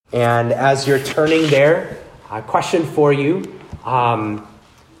And as you're turning there, a question for you.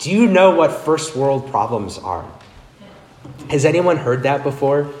 Do you know what first world problems are? Has anyone heard that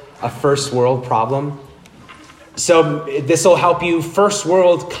before? A first world problem? So this will help you. First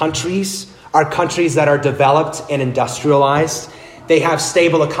world countries are countries that are developed and industrialized. They have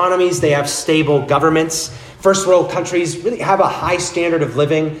stable economies. They have stable governments. First world countries really have a high standard of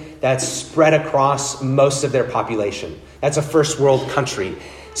living that's spread across most of their population. That's a first world country.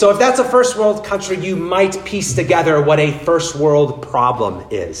 So if that's a first world country, you might piece together what a first world problem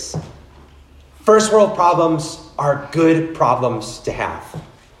is. First world problems are good problems to have.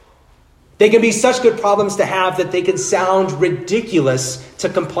 They can be such good problems to have that they can sound ridiculous to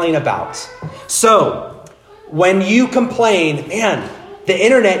complain about. So when you complain, man, the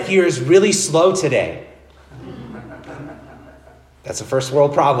internet here is really slow today. That's a first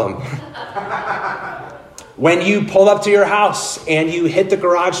world problem. When you pull up to your house and you hit the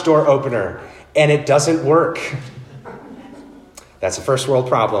garage door opener and it doesn't work, that's a first world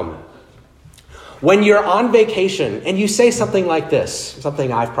problem. When you're on vacation and you say something like this,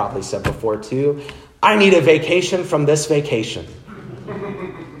 something I've probably said before too, I need a vacation from this vacation.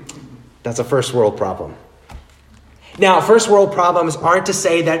 That's a first world problem. Now, first world problems aren't to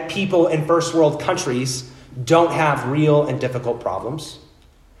say that people in first world countries don't have real and difficult problems.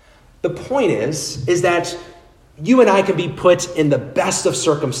 The point is that you and I can be put in the best of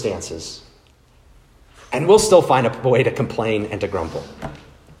circumstances, and we'll still find a way to complain and to grumble.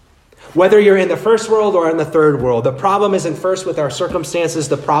 Whether you're in the first world or in the third world, the problem isn't first with our circumstances.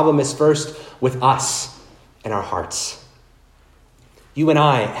 The problem is first with us and our hearts. You and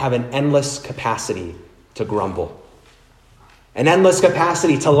I have an endless capacity to grumble, an endless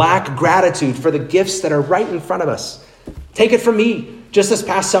capacity to lack gratitude for the gifts that are right in front of us. Take it from me. Just this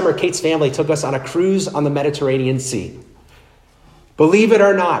past summer, Kate's family took us on a cruise on the Mediterranean Sea. Believe it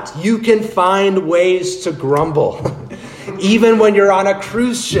or not, you can find ways to grumble. Even when you're on a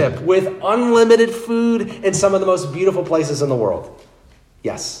cruise ship with unlimited food in some of the most beautiful places in the world.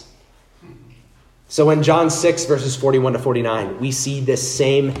 Yes. So in John 6, verses 41 to 49, we see this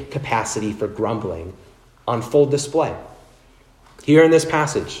same capacity for grumbling on full display. Here in this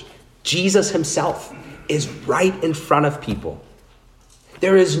passage, Jesus himself is right in front of people.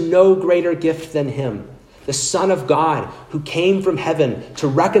 There is no greater gift than him, the Son of God, who came from heaven to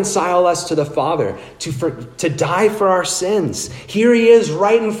reconcile us to the Father, to die for our sins. Here he is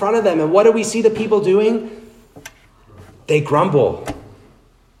right in front of them. And what do we see the people doing? They grumble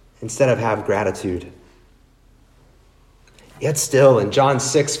instead of have gratitude. Yet still, in John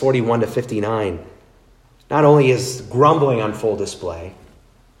 6, 41 to 59, not only is grumbling on full display,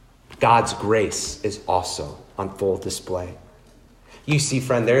 God's grace is also on full display. You see,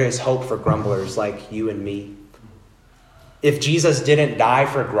 friend, there is hope for grumblers like you and me. If Jesus didn't die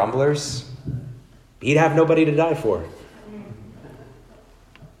for grumblers, he'd have nobody to die for.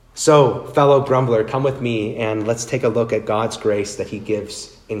 So, fellow grumbler, come with me and let's take a look at God's grace that he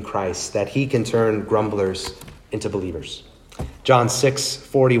gives in Christ, that he can turn grumblers into believers. John 6,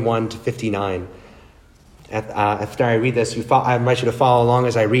 41 to 59. After I read this, I invite you to follow along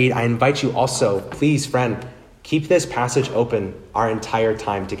as I read. I invite you also, please, friend, keep this passage open our entire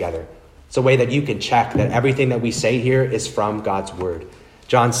time together. It's a way that you can check that everything that we say here is from God's word.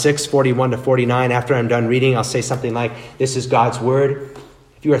 John 6, 41 to 49. After I'm done reading, I'll say something like, this is God's word.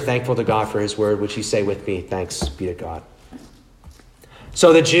 If you are thankful to God for his word, would you say with me, thanks be to God.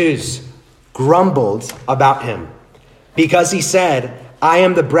 So the Jews grumbled about him because he said, I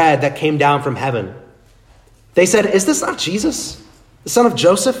am the bread that came down from heaven. They said, is this not Jesus, the son of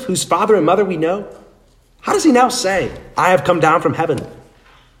Joseph, whose father and mother we know? How does he now say, I have come down from heaven?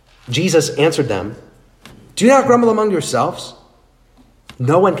 Jesus answered them, do not grumble among yourselves.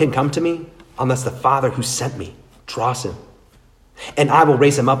 No one can come to me unless the Father who sent me draws him. And I will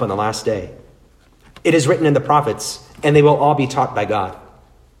raise him up on the last day. It is written in the prophets, and they will all be taught by God.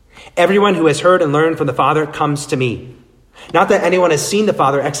 Everyone who has heard and learned from the Father comes to me. Not that anyone has seen the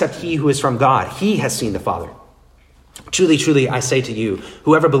Father except he who is from God. He has seen the Father. Truly, truly, I say to you,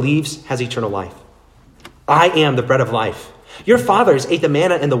 whoever believes has eternal life. I am the bread of life. Your fathers ate the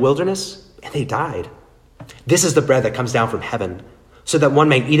manna in the wilderness, and they died. This is the bread that comes down from heaven, so that one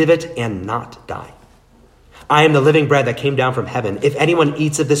may eat of it and not die. I am the living bread that came down from heaven. If anyone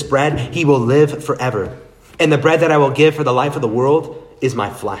eats of this bread, he will live forever. And the bread that I will give for the life of the world is my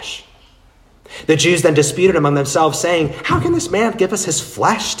flesh. The Jews then disputed among themselves, saying, how can this man give us his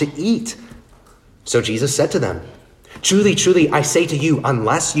flesh to eat? So Jesus said to them, truly, truly, I say to you,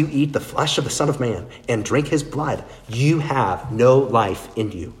 unless you eat the flesh of the Son of Man and drink his blood, you have no life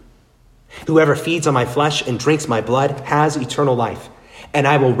in you. Whoever feeds on my flesh and drinks my blood has eternal life, and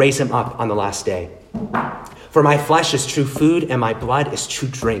I will raise him up on the last day. For my flesh is true food, and my blood is true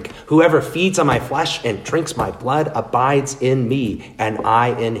drink. Whoever feeds on my flesh and drinks my blood abides in me, and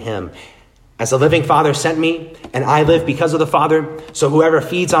I in him. As the living Father sent me, and I live because of the Father, so whoever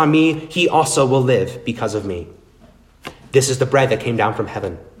feeds on me, he also will live because of me. This is the bread that came down from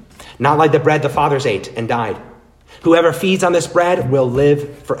heaven, not like the bread the fathers ate and died. Whoever feeds on this bread will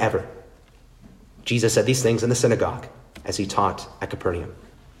live forever. Jesus said these things in the synagogue as he taught at Capernaum.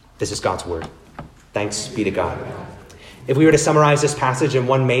 This is God's word. Thanks be to God. If we were to summarize this passage in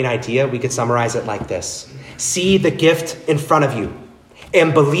one main idea, we could summarize it like this. See the gift in front of you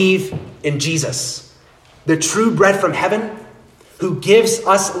and believe in Jesus, the true bread from heaven, who gives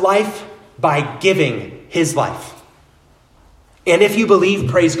us life by giving his life. And if you believe,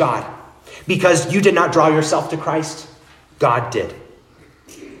 praise God, because you did not draw yourself to Christ, God did.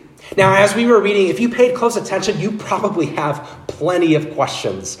 Now, as we were reading, if you paid close attention, you probably have plenty of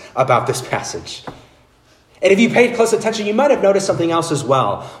questions about this passage. And if you paid close attention, you might have noticed something else as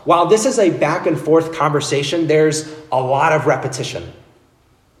well. While this is a back and forth conversation, there's a lot of repetition.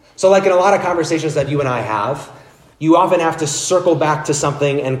 So like in a lot of conversations that you and I have, you often have to circle back to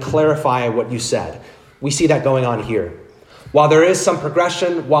something and clarify what you said. We see that going on here. While there is some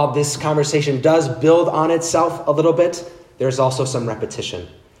progression, while this conversation does build on itself a little bit, there's also some repetition.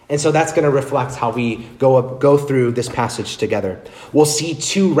 And so that's going to reflect how we go through this passage together. We'll see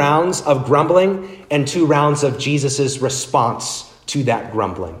 2 rounds of grumbling and 2 rounds of Jesus' response to that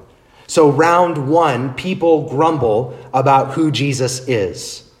grumbling. So round 1, people grumble about who Jesus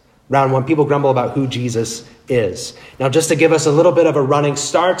is. Round 1, people grumble about who Jesus is. Now, just to give us a little bit of a running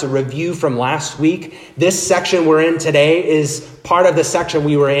start, a review from last week, this section we're in today is part of the section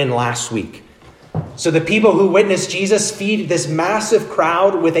we were in last week. So the people who witnessed Jesus feed this massive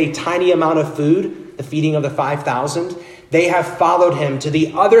crowd with a tiny amount of food, the feeding of the 5,000, they have followed him to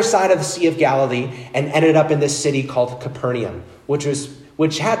the other side of the Sea of Galilee and ended up in this city called Capernaum,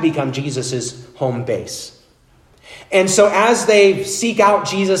 which had become Jesus' home base. And so as they seek out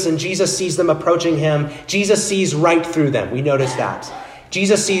Jesus and Jesus sees them approaching him, Jesus sees right through them. We notice that.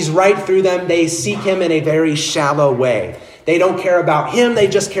 Jesus sees right through them. They seek him in a very shallow way. They don't care about him. They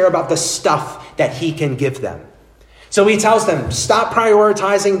just care about the stuff that he can give them. So he tells them, stop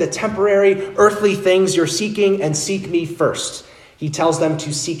prioritizing the temporary earthly things you're seeking and seek me first. He tells them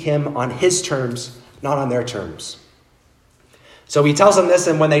to seek him on his terms, not on their terms. So he tells them this,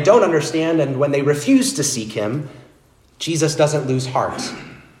 and when they don't understand and when they refuse to seek him, Jesus doesn't lose heart.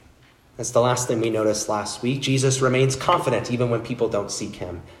 That's the last thing we noticed last week. Jesus remains confident even when people don't seek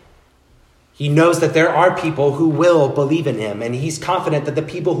him. He knows that there are people who will believe in him, and he's confident that the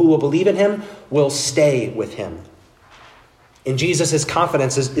people who will believe in him will stay with him. And Jesus'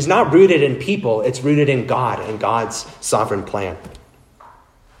 confidence is not rooted in people, it's rooted in God and God's sovereign plan.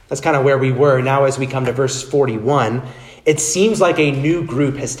 That's kind of where we were. Now as we come to verse 41, it seems like a new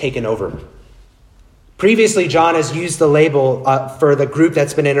group has taken over. Previously, John has used the label for the group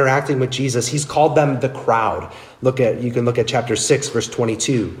that's been interacting with Jesus. He's called them the crowd. You can look at chapter 6, verse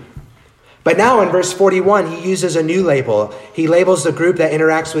 22. But now in verse 41, he uses a new label. He labels the group that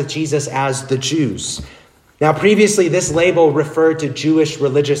interacts with Jesus as the Jews. Now, previously, this label referred to Jewish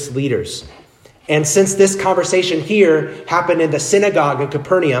religious leaders. And since this conversation here happened in the synagogue in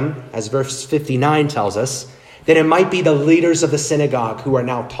Capernaum, as verse 59 tells us, then it might be the leaders of the synagogue who are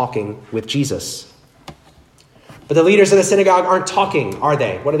now talking with Jesus. But the leaders of the synagogue aren't talking, are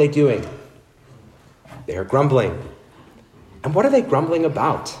they? What are they doing? They're grumbling. And what are they grumbling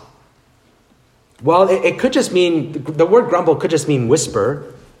about? Well, it could just mean, the word grumble could just mean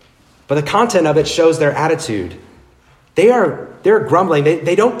whisper, but the content of it shows their attitude. They're grumbling.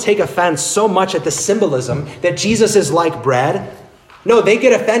 They don't take offense so much at the symbolism that Jesus is like bread. No, they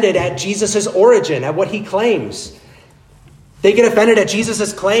get offended at Jesus' origin, at what he claims. They get offended at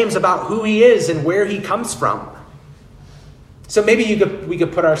Jesus' claims about who he is and where he comes from. So maybe we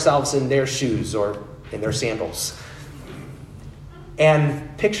could put ourselves in their shoes or in their sandals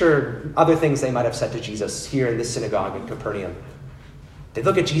and picture other things they might have said to Jesus here in this synagogue in Capernaum. They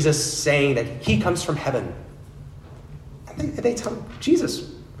look at Jesus saying that he comes from heaven. And they tell him,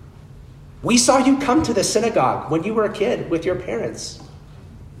 Jesus, we saw you come to the synagogue when you were a kid with your parents.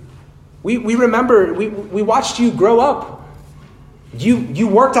 We remember, we watched you grow up. You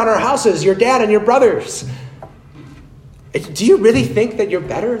worked on our houses, your dad and your brothers. Do you really think that you're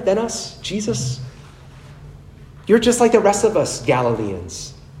better than us, Jesus? You're just like the rest of us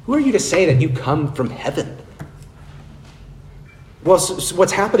Galileans. Who are you to say that you come from heaven? Well, so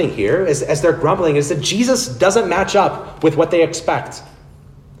what's happening here as they're grumbling is that Jesus doesn't match up with what they expect.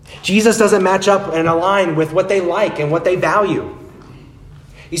 Jesus doesn't match up and align with what they like and what they value.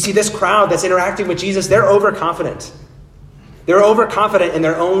 You see, this crowd that's interacting with Jesus, they're overconfident. They're overconfident in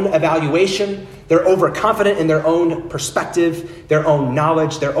their own evaluation. They're overconfident in their own perspective, their own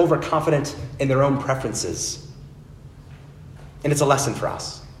knowledge. They're overconfident in their own preferences. And it's a lesson for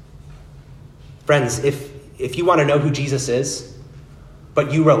us. Friends, if you want to know who Jesus is,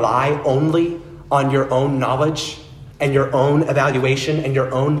 but you rely only on your own knowledge and your own evaluation and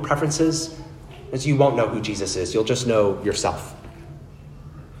your own preferences, as you won't know who Jesus is. You'll just know yourself.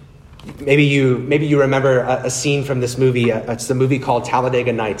 Maybe you remember a scene from this movie. It's the movie called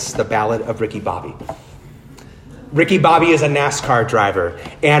Talladega Nights, The Ballad of Ricky Bobby. Ricky Bobby is a NASCAR driver,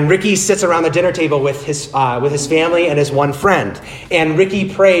 and Ricky sits around the dinner table with his family and his one friend. And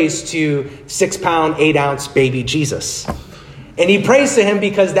Ricky prays to 6-pound, 8-ounce baby Jesus. And he prays to him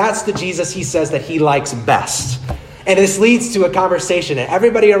because that's the Jesus he says that he likes best. And this leads to a conversation, and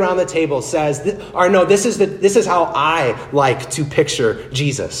everybody around the table says, this is how I like to picture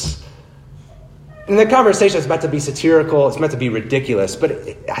Jesus. And the conversation is meant to be satirical, it's meant to be ridiculous, but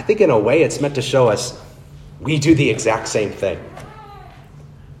I think in a way it's meant to show us we do the exact same thing.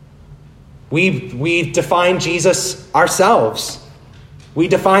 We define Jesus ourselves. We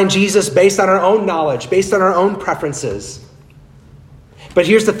define Jesus based on our own knowledge, based on our own preferences. But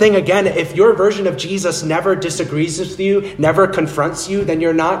here's the thing again, if your version of Jesus never disagrees with you, never confronts you, then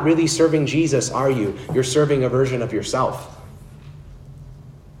you're not really serving Jesus, are you? You're serving a version of yourself.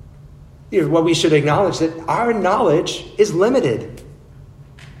 What we should acknowledge that our knowledge is limited.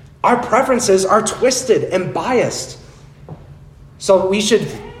 Our preferences are twisted and biased. So we should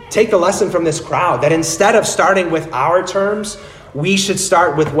take a lesson from this crowd that instead of starting with our terms, we should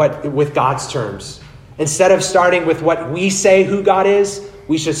start with God's terms. Instead of starting with what we say who God is,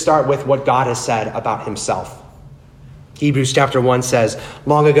 we should start with what God has said about himself. Hebrews chapter 1 says,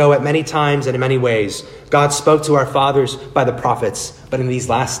 long ago at many times and in many ways, God spoke to our fathers by the prophets, but in these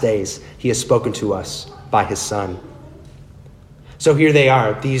last days, he has spoken to us by his Son. So here they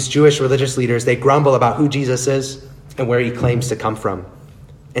are, these Jewish religious leaders, they grumble about who Jesus is and where he claims to come from.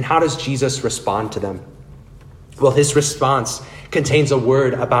 And how does Jesus respond to them? Well, his response contains a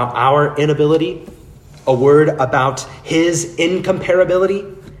word about our inability, a word about his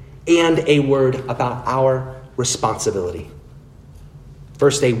incomparability, and a word about our responsibility.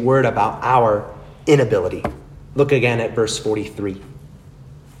 First, a word about our inability. Look again at verse 43.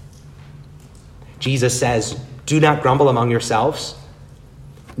 Jesus says, do not grumble among yourselves.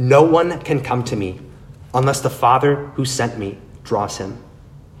 No one can come to me unless the Father who sent me draws him,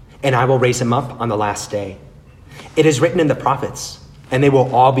 and I will raise him up on the last day. It is written in the prophets, and they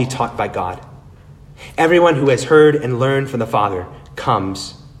will all be taught by God. Everyone who has heard and learned from the Father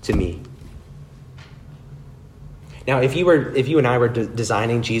comes to me. Now, if you and I were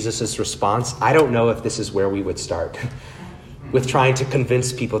designing Jesus' response, I don't know if this is where we would start with trying to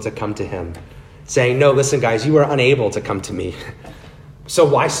convince people to come to him, saying, no, listen, guys, you are unable to come to me. So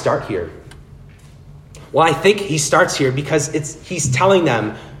why start here? Well, I think he starts here because he's telling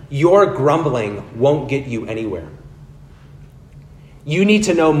them, your grumbling won't get you anywhere. You need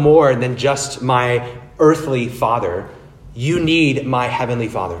to know more than just my earthly father. You need my heavenly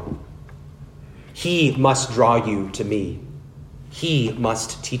Father. He must draw you to me. He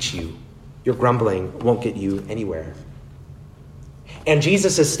must teach you. Your grumbling won't get you anywhere. And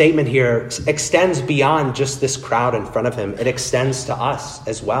Jesus' statement here extends beyond just this crowd in front of him. It extends to us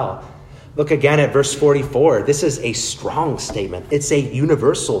as well. Look again at verse 44. This is a strong statement. It's a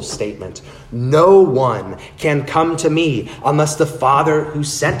universal statement. No one can come to me unless the Father who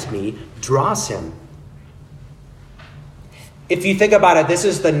sent me draws him. If you think about it, this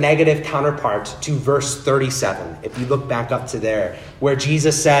is the negative counterpart to verse 37. If you look back up to there, where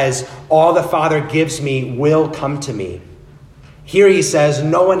Jesus says, all the Father gives me will come to me. Here he says,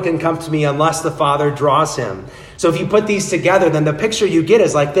 no one can come to me unless the Father draws him. So if you put these together, then the picture you get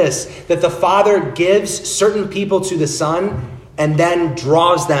is like this, that the Father gives certain people to the Son and then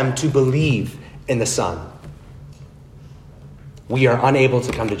draws them to believe in the Son. We are unable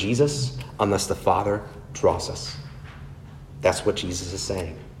to come to Jesus unless the Father draws us. That's what Jesus is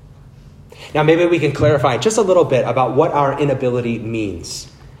saying. Now, maybe we can clarify just a little bit about what our inability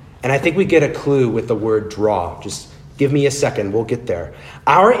means. And I think we get a clue with the word draw. Just give me a second. We'll get there.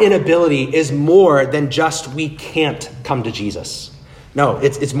 Our inability is more than just we can't come to Jesus. No,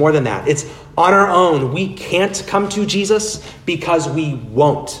 it's more than that. It's on our own. We can't come to Jesus because we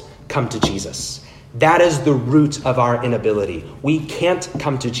won't come to Jesus. That is the root of our inability. We can't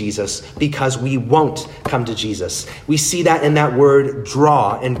come to Jesus because we won't come to Jesus. We see that in that word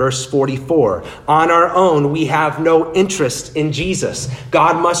draw in verse 44. On our own, we have no interest in Jesus.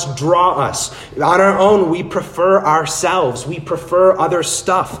 God must draw us. On our own, we prefer ourselves. We prefer other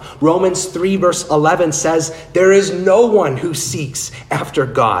stuff. Romans 3 verse 11 says, there is no one who seeks after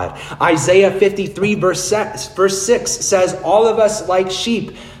God. Isaiah 53 verse 6 says, all of us like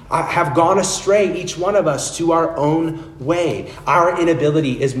sheep have gone astray, each one of us, to our own way. Our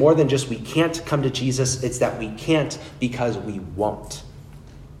inability is more than just we can't come to Jesus. It's that we can't because we won't.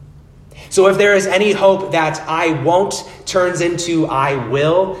 So if there is any hope that I won't turns into I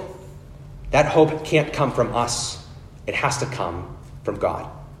will, that hope can't come from us. It has to come from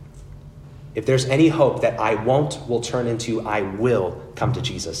God. If there's any hope that I won't will turn into I will come to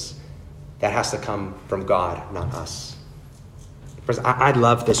Jesus, that has to come from God, not us. I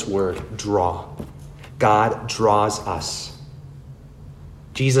love this word, draw. God draws us.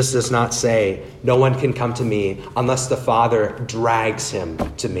 Jesus does not say, no one can come to me unless the Father drags him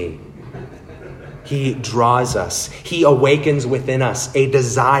to me. He draws us. He awakens within us a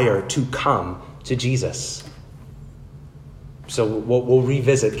desire to come to Jesus. So we'll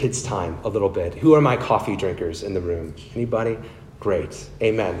revisit kids' time a little bit. Who are my coffee drinkers in the room? Anybody? Great.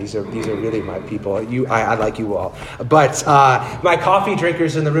 Amen. These are really my people. I like you all. But my coffee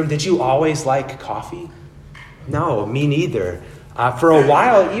drinkers in the room, did you always like coffee? No, me neither. For a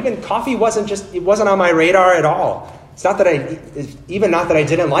while, even coffee wasn't on my radar at all. It's not that I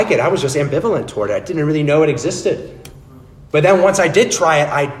didn't like it. I was just ambivalent toward it. I didn't really know it existed. But then once I did try it,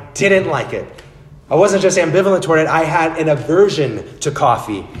 I didn't like it. I wasn't just ambivalent toward it. I had an aversion to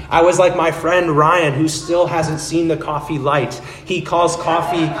coffee. I was like my friend Ryan, who still hasn't seen the coffee light. He calls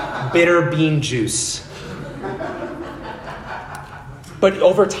coffee bitter bean juice. But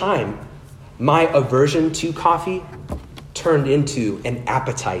over time, my aversion to coffee turned into an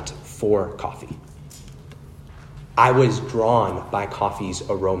appetite for coffee. I was drawn by coffee's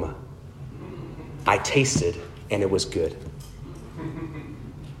aroma. I tasted, and it was good.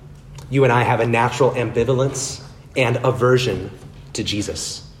 You and I have a natural ambivalence and aversion to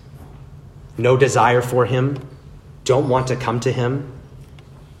Jesus. No desire for him, don't want to come to him.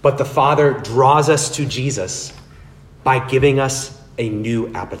 But the Father draws us to Jesus by giving us a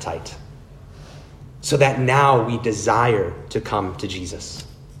new appetite, so that now we desire to come to Jesus.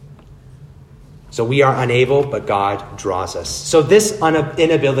 So we are unable, but God draws us. So this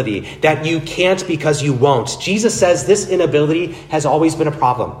inability that you can't because you won't, Jesus says this inability has always been a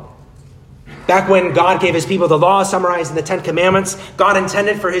problem. Back when God gave his people the law summarized in the 10 Commandments, God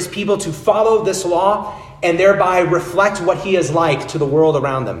intended for his people to follow this law and thereby reflect what he is like to the world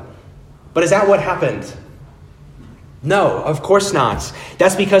around them. But is that what happened? No, of course not.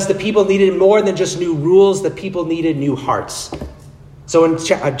 That's because the people needed more than just new rules. The people needed new hearts. So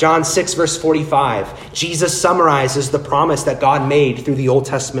in John 6, verse 45, Jesus summarizes the promise that God made through the Old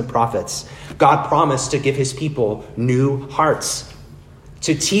Testament prophets. God promised to give his people new hearts,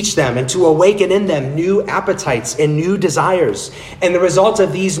 to teach them and to awaken in them new appetites and new desires. And the result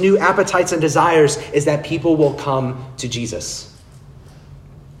of these new appetites and desires is that people will come to Jesus.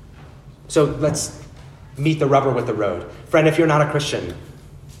 So let's meet the rubber with the road. Friend, if you're not a Christian,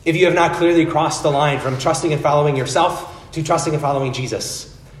 if you have not clearly crossed the line from trusting and following yourself to trusting and following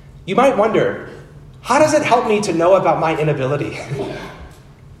Jesus, you might wonder, how does it help me to know about my inability?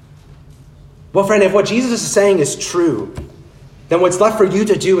 Well, friend, if what Jesus is saying is true, then what's left for you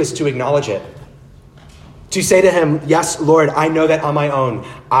to do is to acknowledge it. To say to him, yes, Lord, I know that on my own,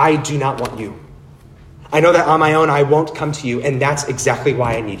 I do not want you. I know that on my own, I won't come to you, and that's exactly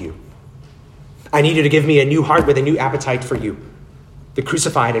why I need you. I need you to give me a new heart with a new appetite for you, the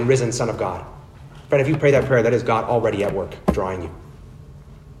crucified and risen Son of God. Friend, if you pray that prayer, that is God already at work, drawing you.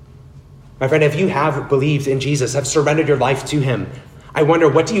 My friend, if you have believed in Jesus, have surrendered your life to him, I wonder,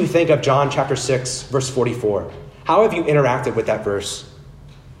 what do you think of John chapter 6, verse 44? How have you interacted with that verse?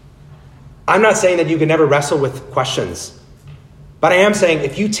 I'm not saying that you can never wrestle with questions, but I am saying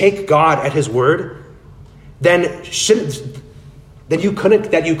if you take God at his word, then you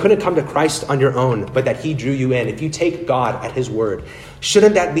couldn't come to Christ on your own, but that he drew you in. If you take God at his word,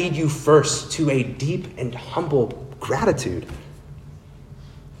 shouldn't that lead you first to a deep and humble gratitude?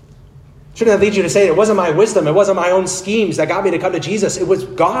 Shouldn't that lead you to say, it wasn't my wisdom, it wasn't my own schemes that got me to come to Jesus, it was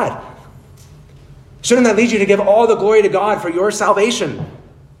God. Shouldn't that lead you to give all the glory to God for your salvation?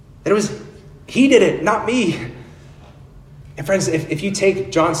 That it was, he did it, not me. And friends, if you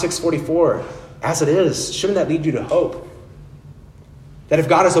take John 6:44 as it is, shouldn't that lead you to hope? That if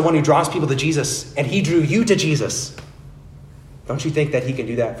God is the one who draws people to Jesus and he drew you to Jesus, don't you think that he can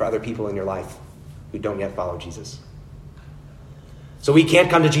do that for other people in your life? who don't yet follow Jesus. So we can't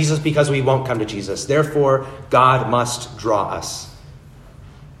come to Jesus because we won't come to Jesus. Therefore, God must draw us.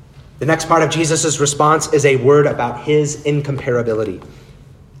 The next part of Jesus' response is a word about his incomparability.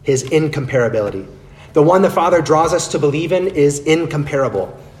 His incomparability. The one the Father draws us to believe in is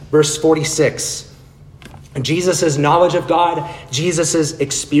incomparable. Verse 46. Jesus' knowledge of God, Jesus'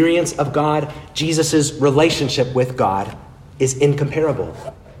 experience of God, Jesus' relationship with God is incomparable.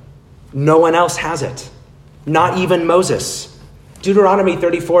 No one else has it. Not even Moses. Deuteronomy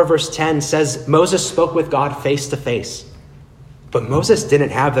 34 verse 10 says Moses spoke with God face to face. But Moses didn't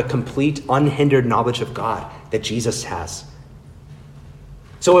have the complete, unhindered knowledge of God that Jesus has.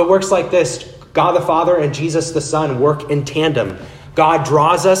 So it works like this. God the Father and Jesus the Son work in tandem. God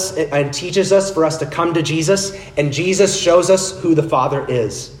draws us and teaches us for us to come to Jesus, and Jesus shows us who the Father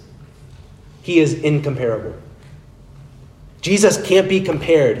is. He is incomparable. Jesus can't be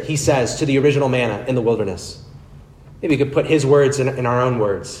compared, he says, to the original manna in the wilderness. Maybe we could put his words in our own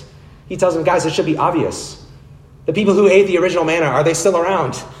words. He tells them, guys, it should be obvious. The people who ate the original manna, are they still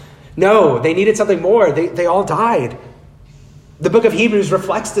around? No, they needed something more. They all died. The book of Hebrews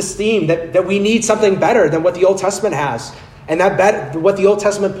reflects this theme that we need something better than what the Old Testament has. And what the Old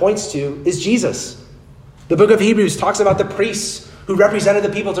Testament points to is Jesus. The book of Hebrews talks about the priests who represented the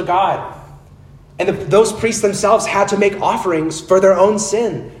people to God. And those priests themselves had to make offerings for their own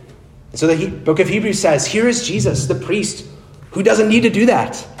sin. And so the book of Hebrews says, here is Jesus, the priest, who doesn't need to do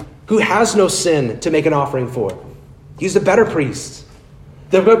that, who has no sin to make an offering for. He's the better priest.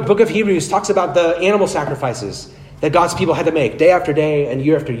 The book of Hebrews talks about the animal sacrifices that God's people had to make day after day and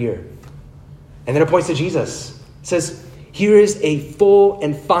year after year. And then it points to Jesus. It says, here is a full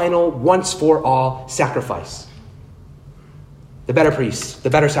and final, once for all sacrifice. The better priest, the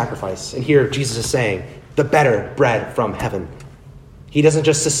better sacrifice. And here Jesus is saying, the better bread from heaven. He doesn't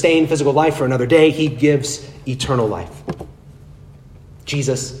just sustain physical life for another day, he gives eternal life.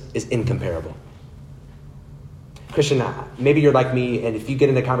 Jesus is incomparable. Christian, maybe you're like me, and if you get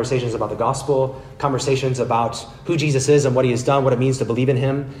into conversations about the gospel, conversations about who Jesus is and what he has done, what it means to believe in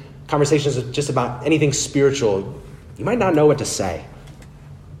him, conversations just about anything spiritual, you might not know what to say.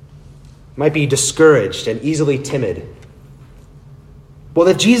 You might be discouraged and easily timid. Well,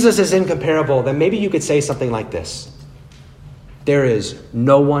 if Jesus is incomparable, then maybe you could say something like this. There is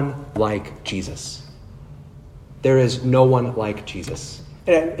no one like Jesus. There is no one like Jesus.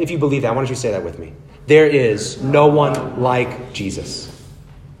 And if you believe that, why don't you say that with me? There is no one like Jesus.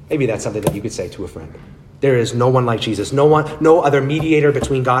 Maybe that's something that you could say to a friend. There is no one like Jesus. No other mediator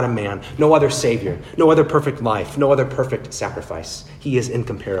between God and man. No other Savior. No other perfect life. No other perfect sacrifice. He is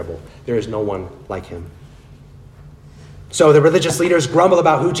incomparable. There is no one like him. So the religious leaders grumble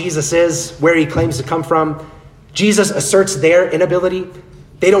about who Jesus is, where he claims to come from. Jesus asserts their inability.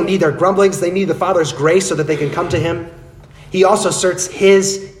 They don't need their grumblings. They need the Father's grace so that they can come to him. He also asserts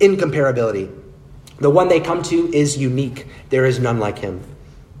his incomparability. The one they come to is unique. There is none like him.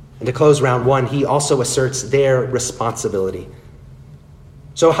 And to close round one, he also asserts their responsibility.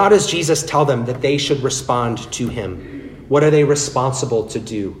 So how does Jesus tell them that they should respond to him? What are they responsible to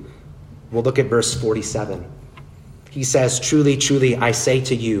do? We'll look at verse 47. He says, truly, truly, I say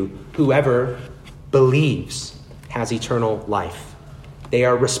to you, whoever believes has eternal life. They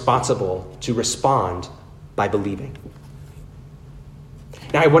are responsible to respond by believing.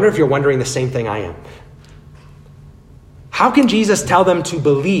 Now, I wonder if you're wondering the same thing I am. How can Jesus tell them to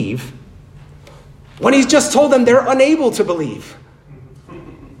believe when he's just told them they're unable to believe?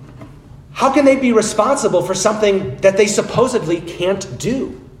 How can they be responsible for something that they supposedly can't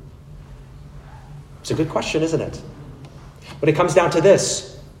do? It's a good question, isn't it? But it comes down to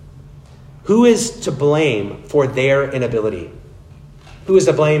this. Who is to blame for their inability? Who is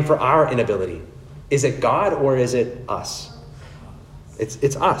to blame for our inability? Is it God or is it us?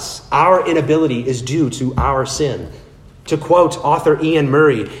 It's us. Our inability is due to our sin. To quote author Ian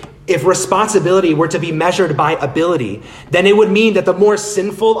Murray, if responsibility were to be measured by ability, then it would mean that the more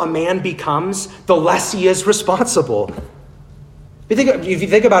sinful a man becomes, the less he is responsible. If you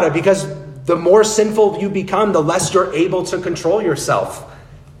think about it, because the more sinful you become, the less you're able to control yourself.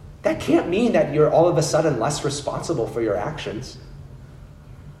 That can't mean that you're all of a sudden less responsible for your actions.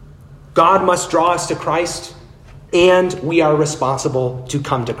 God must draw us to Christ, and we are responsible to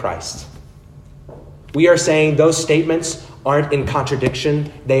come to Christ. We are saying those statements aren't in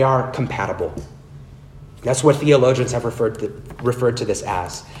contradiction, they are compatible. That's what theologians have referred to this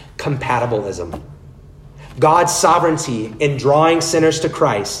as, compatibilism. God's sovereignty in drawing sinners to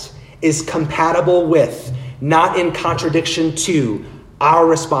Christ is compatible with, not in contradiction to, our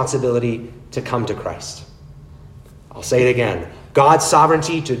responsibility to come to Christ. I'll say it again. God's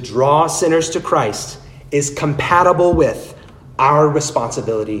sovereignty to draw sinners to Christ is compatible with our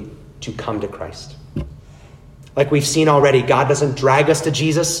responsibility to come to Christ. Like we've seen already, God doesn't drag us to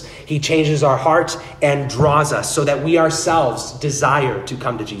Jesus. He changes our heart and draws us so that we ourselves desire to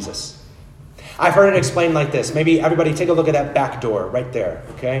come to Jesus. I've heard it explained like this. Maybe everybody take a look at that back door right there,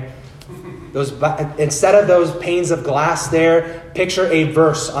 okay? Instead of those panes of glass there, picture a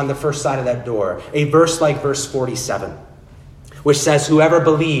verse on the first side of that door. A verse like verse 47, which says, whoever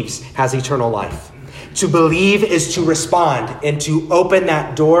believes has eternal life. To believe is to respond and to open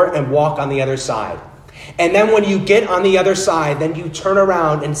that door and walk on the other side. And then when you get on the other side, then you turn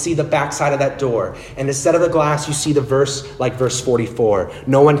around and see the backside of that door. And instead of the glass, you see the verse like verse 44.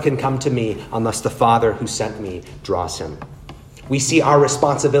 No one can come to me unless the Father who sent me draws him. We see our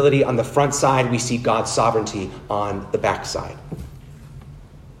responsibility on the front side. We see God's sovereignty on the backside.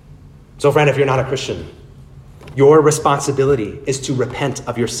 So friend, if you're not a Christian, your responsibility is to repent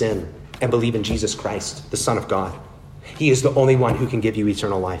of your sin and believe in Jesus Christ, the Son of God. He is the only one who can give you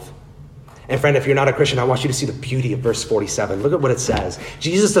eternal life. And friend, if you're not a Christian, I want you to see the beauty of verse 47. Look at what it says.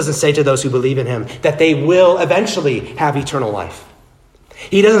 Jesus doesn't say to those who believe in him that they will eventually have eternal life.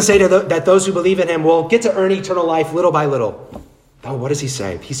 He doesn't say that those who believe in him will get to earn eternal life little by little. No, what does he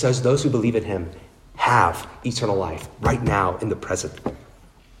say? He says those who believe in him have eternal life right now in the present.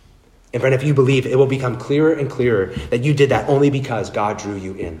 And friend, if you believe, it will become clearer and clearer that you did that only because God drew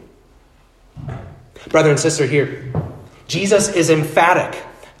you in. Brother and sister here, Jesus is emphatic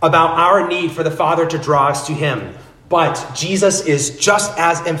about our need for the Father to draw us to him. But Jesus is just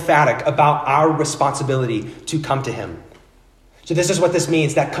as emphatic about our responsibility to come to him. So this is what this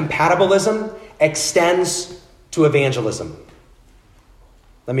means, that compatibilism extends to evangelism.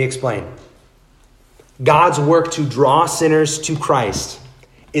 Let me explain. God's work to draw sinners to Christ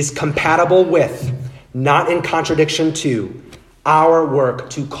is compatible with, not in contradiction to, our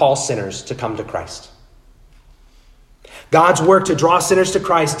work to call sinners to come to Christ. God's work to draw sinners to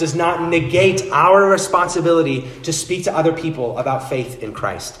Christ does not negate our responsibility to speak to other people about faith in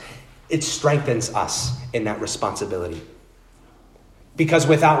Christ. It strengthens us in that responsibility. Because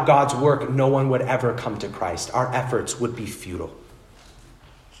without God's work, no one would ever come to Christ. Our efforts would be futile.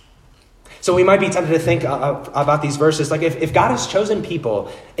 So we might be tempted to think about these verses, like if God has chosen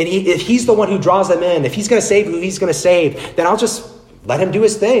people, and if he's the one who draws them in, if he's going to save who he's going to save, then I'll just let him do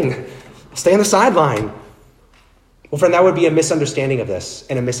his thing. Stay on the sideline. Well, friend, that would be a misunderstanding of this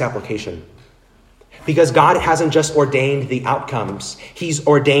and a misapplication. Because God hasn't just ordained the outcomes. He's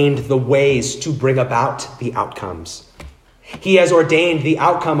ordained the ways to bring about the outcomes. He has ordained the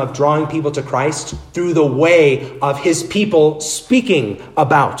outcome of drawing people to Christ through the way of his people speaking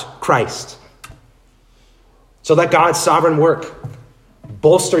about Christ. So let God's sovereign work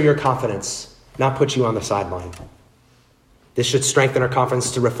bolster your confidence, not put you on the sideline. This should strengthen our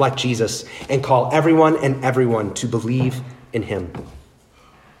confidence to reflect Jesus and call everyone and everyone to believe in him.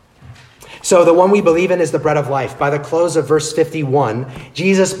 So the one we believe in is the bread of life. By the close of verse 51,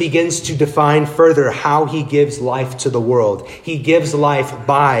 Jesus begins to define further how he gives life to the world. He gives life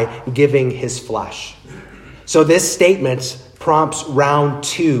by giving his flesh. So this statement prompts round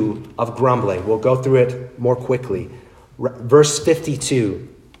 2 of grumbling. We'll go through it more quickly. Verse 52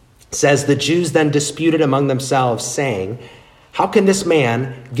 says, the Jews then disputed among themselves, saying, how can this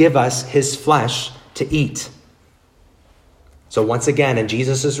man give us his flesh to eat? So once again, in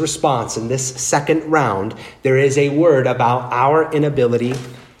Jesus' response in this second round, there is a word about our inability,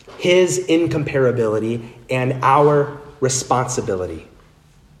 his incomparability, and our responsibility.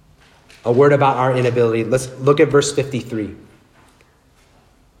 A word about our inability. Let's look at verse 53.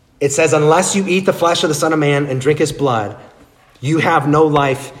 It says, unless you eat the flesh of the Son of Man and drink his blood, you have no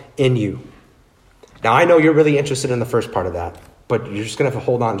life in you. Now, I know you're really interested in the first part of that, but you're just going to have to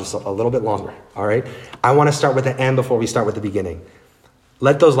hold on just a little bit longer, all right? I want to start with the end before we start with the beginning.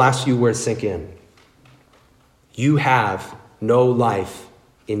 Let those last few words sink in. You have no life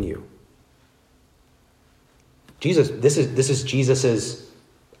in you. Jesus, this is Jesus's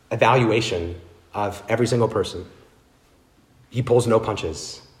evaluation of every single person. He pulls no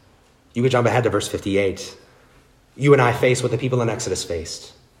punches. You could jump ahead to verse 58. You and I face what the people in Exodus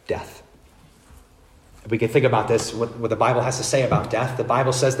faced, death. If we can think about this, what the Bible has to say about death, the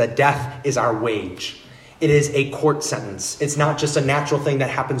Bible says that death is our wage. It is a court sentence. It's not just a natural thing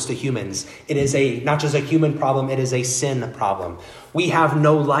that happens to humans. It is not just a human problem, it is a sin problem. We have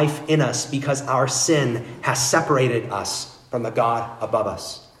no life in us because our sin has separated us from the God above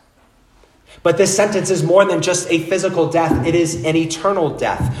us. But this sentence is more than just a physical death. It is an eternal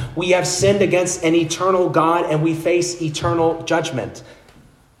death. We have sinned against an eternal God and we face eternal judgment.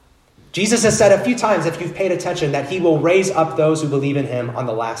 Jesus has said a few times, if you've paid attention, that he will raise up those who believe in him on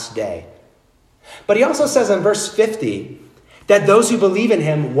the last day. But he also says in verse 50 that those who believe in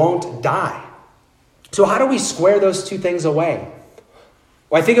him won't die. So how do we square those two things away?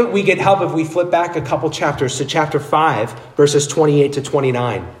 Well, I think we get help if we flip back a couple chapters to chapter 5, verses 28 to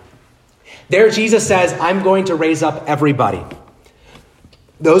 29. There Jesus says, I'm going to raise up everybody.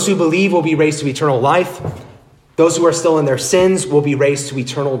 Those who believe will be raised to eternal life. Those who are still in their sins will be raised to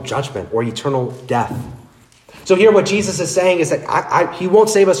eternal judgment or eternal death. So here what Jesus is saying is that he won't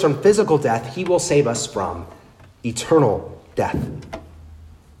save us from physical death. He will save us from eternal death.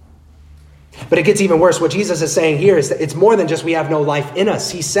 But it gets even worse. What Jesus is saying here is that it's more than just we have no life in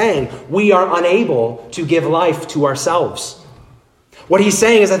us. He's saying we are unable to give life to ourselves. What he's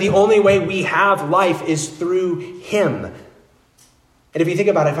saying is that the only way we have life is through him. And if you think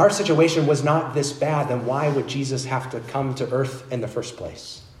about it, if our situation was not this bad, then why would Jesus have to come to earth in the first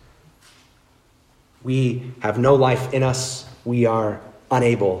place? We have no life in us. We are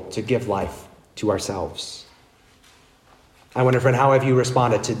unable to give life to ourselves. I wonder, friend, how have you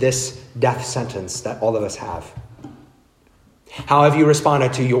responded to this death sentence that all of us have? How have you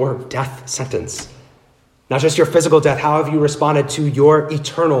responded to your death sentence? Not just your physical death, how have you responded to your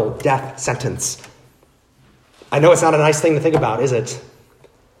eternal death sentence? I know it's not a nice thing to think about, is it?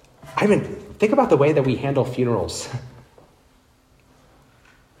 I mean, think about the way that we handle funerals.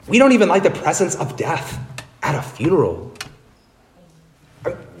 We don't even like the presence of death at a funeral.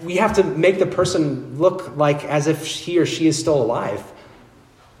 We have to make the person look like as if he or she is still alive.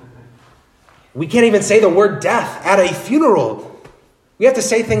 We can't even say the word death at a funeral. We have to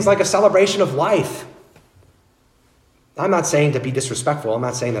say things like a celebration of life. I'm not saying to be disrespectful. I'm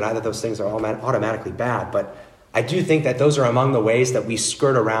not saying that either of those things are automatically bad, but I do think that those are among the ways that we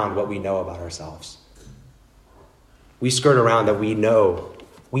skirt around what we know about ourselves. We skirt around that we know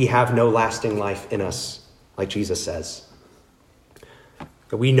we have no lasting life in us, like Jesus says.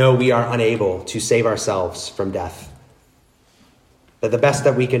 That we know we are unable to save ourselves from death. That the best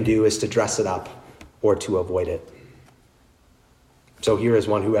that we can do is to dress it up or to avoid it. So here is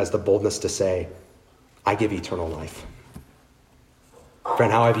one who has the boldness to say, I give eternal life.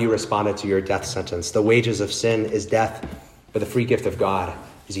 Friend, how have you responded to your death sentence? The wages of sin is death, but the free gift of God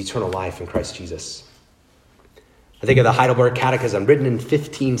is eternal life in Christ Jesus. I think of the Heidelberg Catechism, written in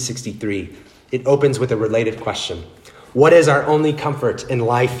 1563. It opens with a related question. What is our only comfort in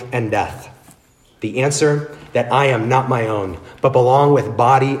life and death? The answer, that I am not my own, but belong with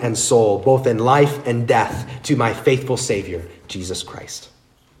body and soul, both in life and death, to my faithful Savior, Jesus Christ.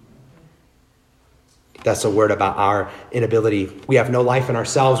 That's a word about our inability. We have no life in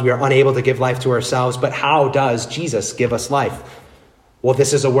ourselves. We are unable to give life to ourselves. But how does Jesus give us life? Well,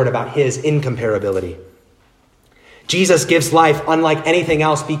 this is a word about his incomparability. Jesus gives life unlike anything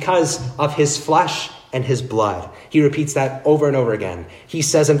else because of his flesh and his blood. He repeats that over and over again. He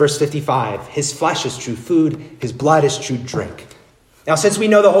says in verse 55, his flesh is true food, his blood is true drink. Now, since we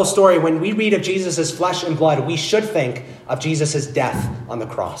know the whole story, when we read of Jesus' flesh and blood, we should think of Jesus' death on the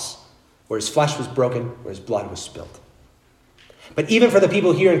cross, where his flesh was broken, where his blood was spilled. But even for the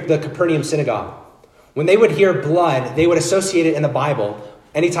people here in the Capernaum synagogue, when they would hear blood, they would associate it in the Bible.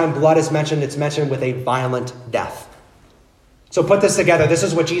 Anytime blood is mentioned, it's mentioned with a violent death. So put this together. This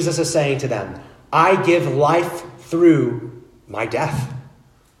is what Jesus is saying to them. I give life through my death.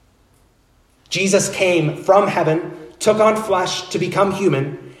 Jesus came from heaven, took on flesh to become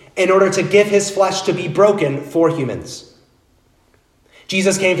human in order to give his flesh to be broken for humans.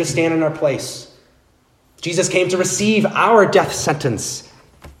 Jesus came to stand in our place. Jesus came to receive our death sentence.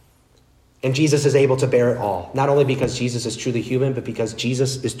 And Jesus is able to bear it all, not only because Jesus is truly human, but because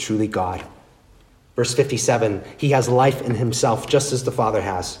Jesus is truly God. Verse 57, he has life in himself, just as the Father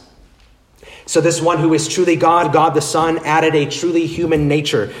has. So this one who is truly God, God the Son, added a truly human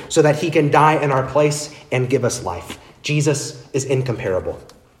nature so that he can die in our place and give us life. Jesus is incomparable.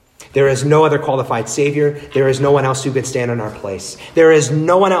 There is no other qualified Savior. There is no one else who can stand in our place. There is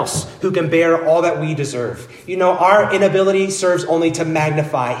no one else who can bear all that we deserve. You know, our inability serves only to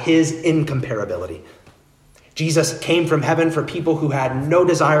magnify his incomparability. Jesus came from heaven for people who had no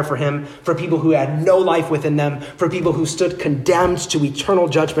desire for him, for people who had no life within them, for people who stood condemned to eternal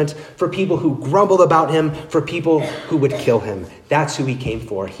judgment, for people who grumbled about him, for people who would kill him. That's who he came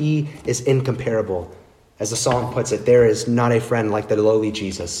for. He is incomparable. As the song puts it, there is not a friend like the lowly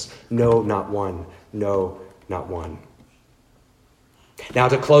Jesus. No, not one. No, not one. Now,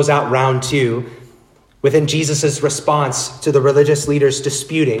 to close out round 2, within Jesus' response to the religious leaders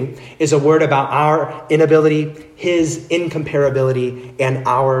disputing is a word about our inability, his incomparability, and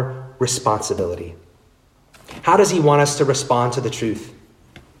our responsibility. How does he want us to respond to the truth?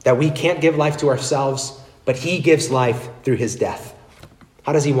 that we can't give life to ourselves, but he gives life through his death.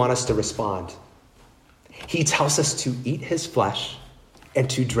 How does he want us to respond? He tells us to eat his flesh and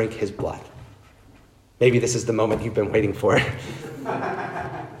to drink his blood. Maybe this is the moment you've been waiting for.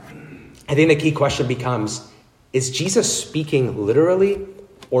 I think the key question becomes, is Jesus speaking literally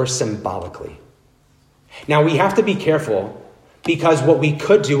or symbolically? Now, we have to be careful, because what we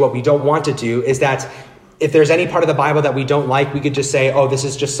could do, what we don't want to do, is that if there's any part of the Bible that we don't like, we could just say, oh, this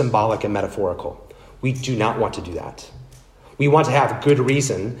is just symbolic and metaphorical. We do not want to do that. We want to have good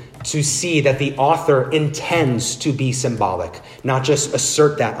reason to see that the author intends to be symbolic, not just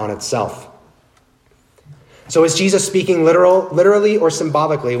assert that on itself. So is Jesus speaking literally or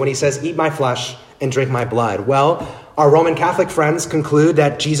symbolically when he says, eat my flesh and drink my blood? Well, our Roman Catholic friends conclude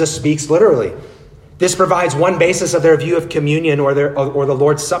that Jesus speaks literally. This provides one basis of their view of communion or the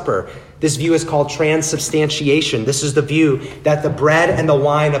Lord's Supper. This view is called transubstantiation. This is the view that the bread and the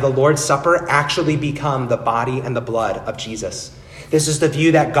wine of the Lord's Supper actually become the body and the blood of Jesus. This is the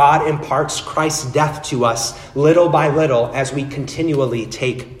view that God imparts Christ's death to us little by little as we continually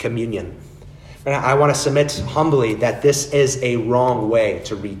take communion. And I want to submit humbly that this is a wrong way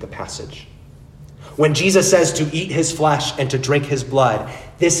to read the passage. When Jesus says to eat his flesh and to drink his blood,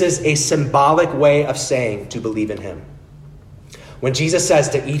 this is a symbolic way of saying to believe in him. When Jesus says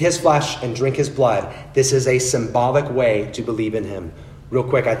to eat his flesh and drink his blood, this is a symbolic way to believe in him. Real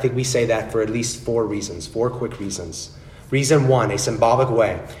quick, I think we say that for at least 4 reasons, 4 quick reasons. Reason 1, a symbolic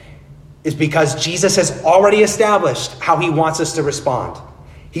way, is because Jesus has already established how he wants us to respond.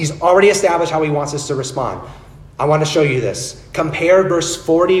 He's already established how he wants us to respond. I want to show you this. Compare verse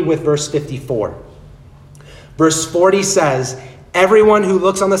 40 with verse 54. Verse 40 says, everyone who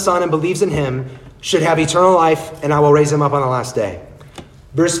looks on the Son and believes in him should have eternal life, and I will raise him up on the last day.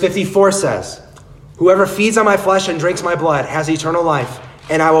 Verse 54 says, whoever feeds on my flesh and drinks my blood has eternal life,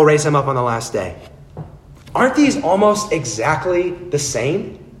 and I will raise him up on the last day. Aren't these almost exactly the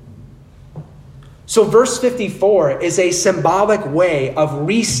same? So verse 54 is a symbolic way of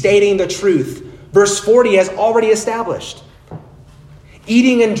restating the truth verse 40 has already established.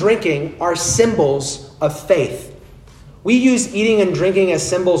 Eating and drinking are symbols of faith. We use eating and drinking as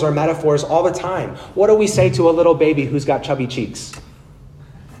symbols or metaphors all the time. What do we say to a little baby who's got chubby cheeks?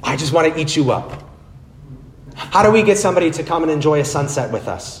 I just want to eat you up. How do we get somebody to come and enjoy a sunset with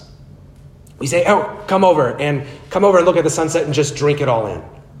us? We say, oh, come over and look at the sunset and just drink it all in.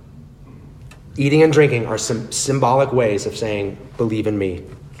 Eating and drinking are some symbolic ways of saying, believe in me.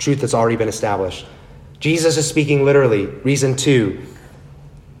 Truth that's already been established. Jesus is speaking literally. Reason 2.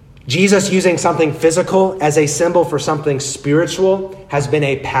 Jesus using something physical as a symbol for something spiritual has been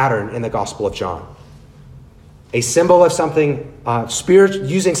a pattern in the Gospel of John. A symbol of something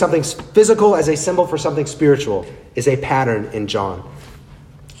using something physical as a symbol for something spiritual is a pattern in John.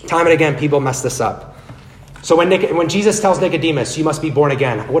 Time and again, people mess this up. So when Jesus tells Nicodemus, you must be born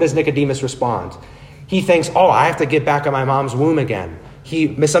again, what does Nicodemus respond? He thinks, I have to get back in my mom's womb again. He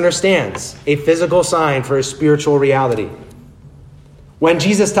misunderstands a physical sign for a spiritual reality. When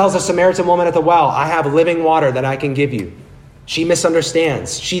Jesus tells a Samaritan woman at the well, I have living water that I can give you, she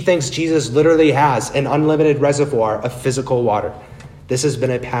misunderstands. She thinks Jesus literally has an unlimited reservoir of physical water. This has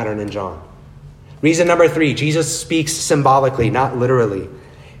been a pattern in John. Reason number 3, Jesus speaks symbolically, not literally.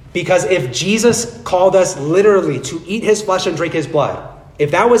 Because if Jesus called us literally to eat his flesh and drink his blood,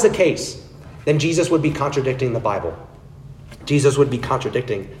 if that was the case, then Jesus would be contradicting the Bible. Jesus would be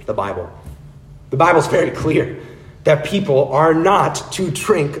contradicting the Bible. The Bible's very clear that people are not to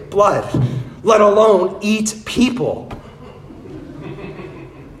drink blood, let alone eat people.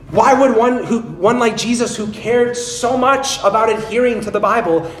 Why would one like Jesus, who cared so much about adhering to the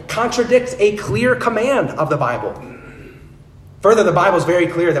Bible, contradict a clear command of the Bible? Further, the Bible is very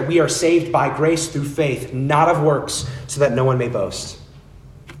clear that we are saved by grace through faith, not of works, so that no one may boast.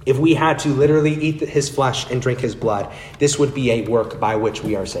 If we had to literally eat his flesh and drink his blood, this would be a work by which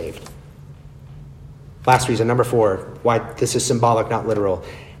we are saved. Last reason, number 4, why this is symbolic, not literal.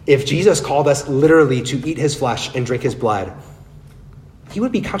 If Jesus called us literally to eat his flesh and drink his blood, he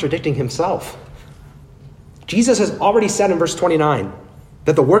would be contradicting himself. Jesus has already said in verse 29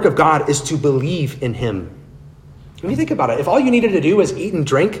 that the work of God is to believe in him. When you think about it, if all you needed to do was eat and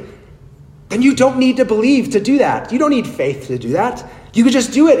drink, then you don't need to believe to do that. You don't need faith to do that. You could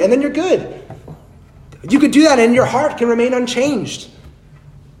just do it and then you're good. You could do that and your heart can remain unchanged.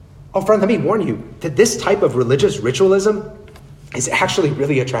 Oh, friend, let me warn you that this type of religious ritualism is actually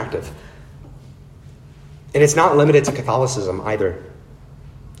really attractive. And it's not limited to Catholicism either.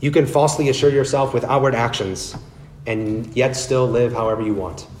 You can falsely assure yourself with outward actions and yet still live however you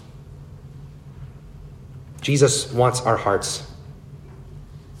want. Jesus wants our hearts.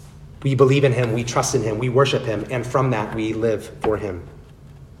 We believe in him, we trust in him, we worship him, and from that we live for him.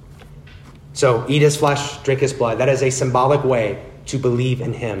 So eat his flesh, drink his blood. That is a symbolic way to believe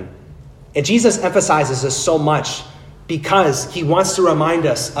in him. And Jesus emphasizes this so much because he wants to remind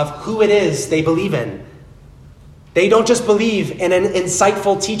us of who it is they believe in. They don't just believe in an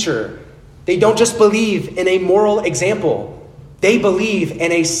insightful teacher. They don't just believe in a moral example. They believe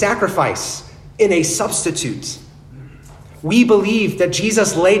in a sacrifice, in a substitute. We believe that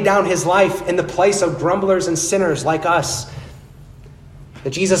Jesus laid down his life in the place of grumblers and sinners like us.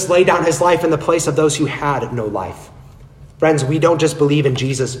 That Jesus laid down his life in the place of those who had no life. Friends, we don't just believe in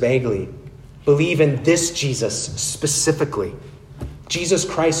Jesus vaguely. Believe in this Jesus specifically. Jesus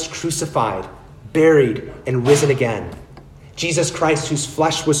Christ crucified, buried, and risen again. Jesus Christ whose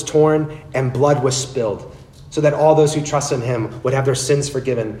flesh was torn and blood was spilled, so that all those who trust in him would have their sins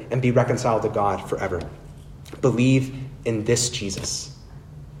forgiven and be reconciled to God forever. Believe in this Jesus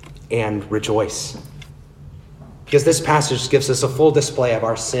and rejoice. Because this passage gives us a full display of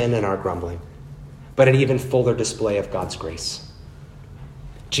our sin and our grumbling, but an even fuller display of God's grace.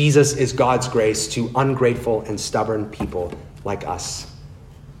 Jesus is God's grace to ungrateful and stubborn people like us.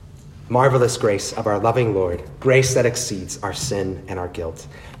 Marvelous grace of our loving Lord, grace that exceeds our sin and our guilt.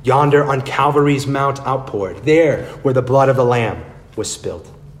 Yonder on Calvary's mount outpoured, there where the blood of the Lamb was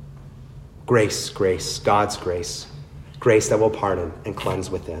spilled. Grace, grace, God's grace. Grace that will pardon and cleanse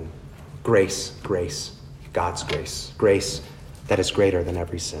within. Grace, grace, God's grace. Grace that is greater than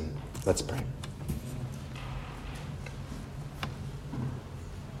every sin. Let's pray.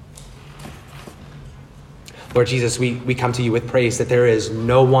 Lord Jesus, we come to you with praise that there is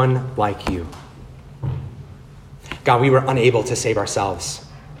no one like you. God, we were unable to save ourselves.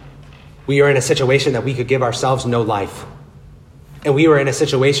 We are in a situation that we could give ourselves no life. And we were in a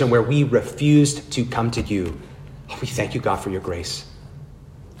situation where we refused to come to you. We thank you, God, for your grace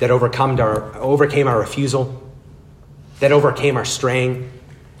that overcame our refusal, that overcame our straying,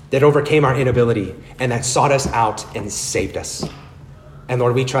 that overcame our inability, and that sought us out and saved us. And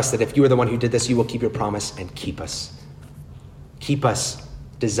Lord, we trust that if you are the one who did this, you will keep your promise and keep us. Keep us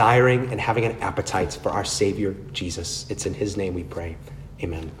desiring and having an appetite for our Savior, Jesus. It's in his name we pray.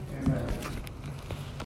 Amen. Amen.